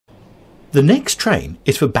The next train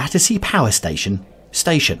is for Battersea Power Station.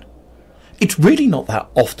 It's really not that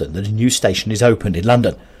often that a new station is opened in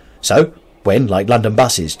London. So, when, like London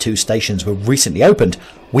buses, 2 stations were recently opened,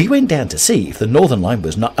 we went down to see if the Northern Line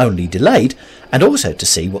was not only delayed, and also to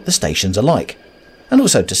see what the stations are like. And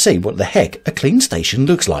also to see what the heck a clean station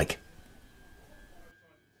looks like.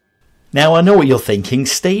 Now I know what you're thinking,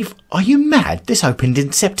 Steve. Are you mad? This opened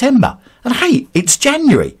in September. And hey, it's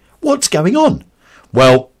January. What's going on?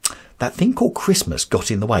 Well, that thing called Christmas got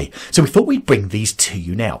in the way, so we thought we'd bring these to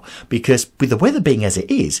you now, because with the weather being as it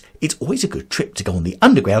is, it's always a good trip to go on the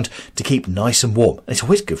underground to keep nice and warm, and it's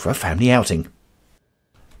always good for a family outing.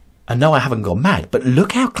 And no, I haven't gone mad, but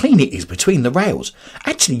look how clean it is between the rails.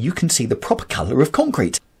 Actually, you can see the proper colour of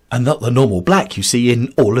concrete, and not the normal black you see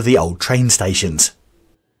in all of the old train stations.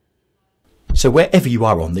 So wherever you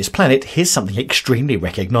are on this planet, here's something extremely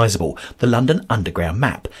recognisable, the London Underground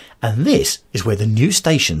map, and this is where the new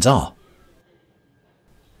stations are.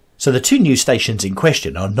 So the 2 new stations in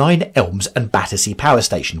question are Nine Elms and Battersea Power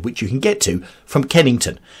Station, which you can get to from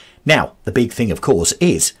Kennington. Now, the big thing of course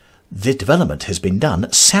is, the development has been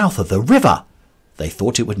done south of the river. They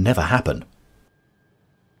thought it would never happen.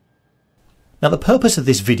 Now the purpose of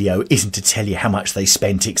this video isn't to tell you how much they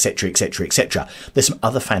spent, etc, etc, etc. There's some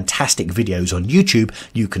other fantastic videos on YouTube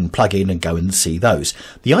you can plug in and go and see those.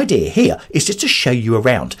 The idea here is just to show you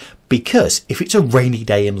around, because if it's a rainy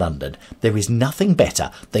day in London, there is nothing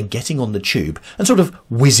better than getting on the tube and sort of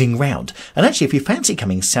whizzing round. And actually, if you fancy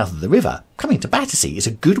coming south of the river, coming to Battersea is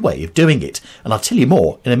a good way of doing it, and I'll tell you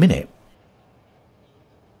more in a minute.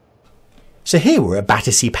 So here we're at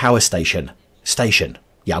Battersea Power Station.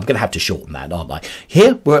 Yeah, I'm going to have to shorten that, aren't I?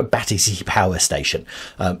 Here, we're at Battersea Power Station.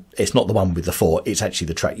 It's not the one with the 4, it's actually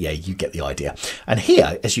the train. Yeah, you get the idea. And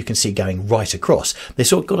here, as you can see going right across, they've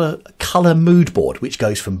sort of got a colour mood board, which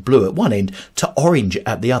goes from blue at one end to orange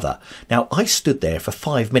at the other. Now, I stood there for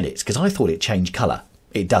 5 minutes because I thought it changed colour.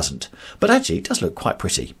 It doesn't. But actually, it does look quite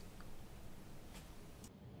pretty.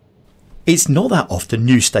 It's not that often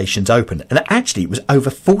new stations open, and actually it was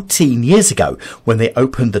over 14 years ago when they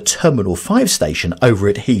opened the Terminal 5 station over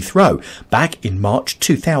at Heathrow back in March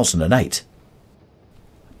 2008.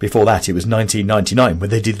 Before that it was 1999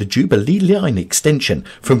 when they did the Jubilee Line extension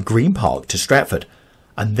from Green Park to Stratford,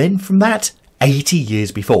 and then from that 80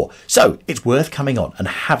 years before, so it's worth coming on and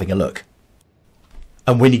having a look.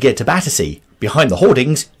 And when you get to Battersea, behind the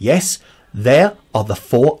hoardings, yes, there are the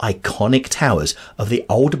 4 iconic towers of the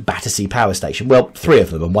old Battersea Power Station. Well, 3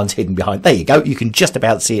 of them and one's hidden behind. There you go, you can just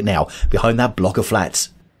about see it now, behind that block of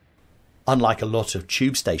flats. Unlike a lot of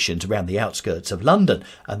tube stations around the outskirts of London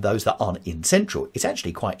and those that aren't in central, it's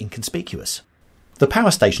actually quite inconspicuous. The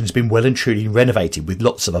power station has been well and truly renovated with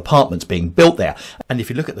lots of apartments being built there, and if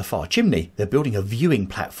you look at the far chimney, they're building a viewing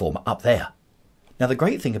platform up there. Now the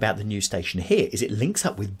great thing about the new station here is it links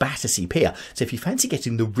up with Battersea Pier, so if you fancy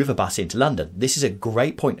getting the river bus into London, this is a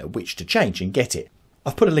great point at which to change and get it.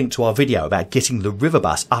 I've put a link to our video about getting the river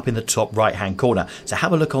bus up in the top right hand corner, so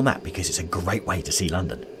have a look on that because it's a great way to see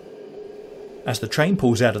London. As the train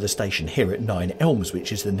pulls out of the station here at Nine Elms,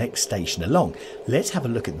 which is the next station along, let's have a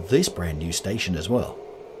look at this brand new station as well.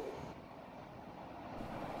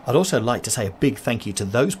 I'd also like to say a big thank you to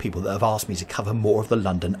those people that have asked me to cover more of the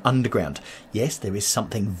London Underground. Yes, there is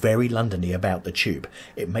something very Londony about the tube.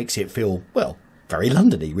 It makes it feel, well, very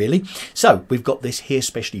Londony really. So we've got this here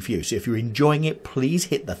specially for you. So if you're enjoying it, please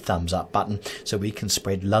hit the thumbs up button so we can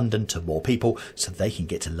spread London to more people so they can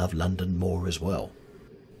get to love London more as well.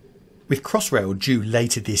 With Crossrail due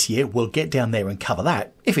later this year, we'll get down there and cover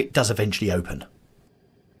that if it does eventually open.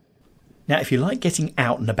 Now, if you like getting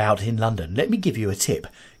out and about in London, let me give you a tip.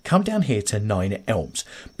 Come down here to Nine Elms,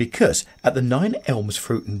 because at the Nine Elms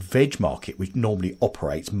Fruit and Veg Market, which normally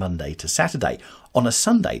operates Monday to Saturday, on a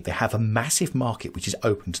Sunday they have a massive market which is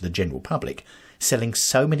open to the general public, selling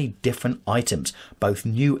so many different items, both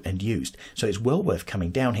new and used. So it's well worth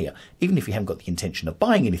coming down here, even if you haven't got the intention of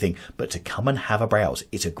buying anything, but to come and have a browse.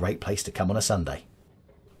 It's a great place to come on a Sunday.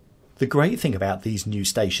 The great thing about these new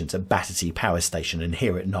stations at Battersea Power Station and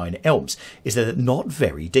here at Nine Elms is that they're not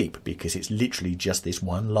very deep because it's literally just this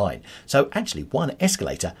one line. So actually one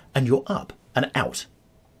escalator and you're up and out.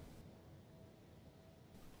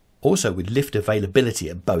 Also with lift availability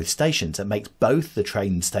at both stations, it makes both the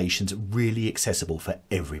train stations really accessible for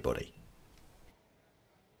everybody.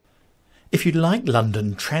 If you like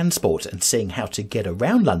London transport and seeing how to get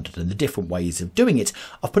around London and the different ways of doing it,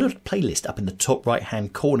 I've put a playlist up in the top right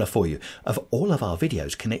hand corner for you of all of our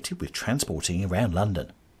videos connected with transporting around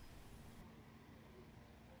London.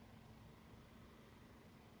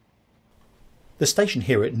 The station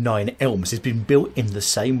here at Nine Elms has been built in the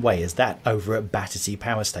same way as that over at Battersea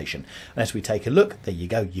Power Station. And as we take a look, there you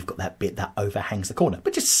go, you've got that bit that overhangs the corner,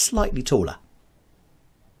 but just slightly taller.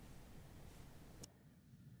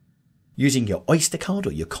 Using your Oyster card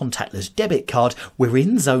or your contactless debit card, we're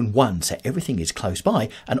in Zone 1, so everything is close by,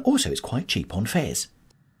 and also it's quite cheap on fares.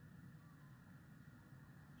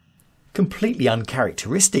 Completely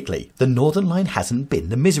uncharacteristically, the Northern Line hasn't been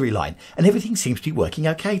the misery line, and everything seems to be working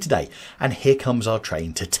okay today. And here comes our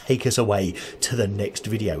train to take us away to the next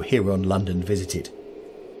video here on London Visited.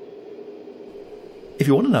 If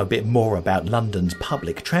you want to know a bit more about London's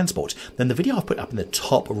public transport, then the video I've put up in the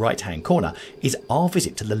top right hand corner is our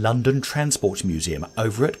visit to the London Transport Museum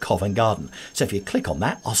over at Covent Garden. So if you click on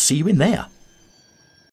that, I'll see you in there.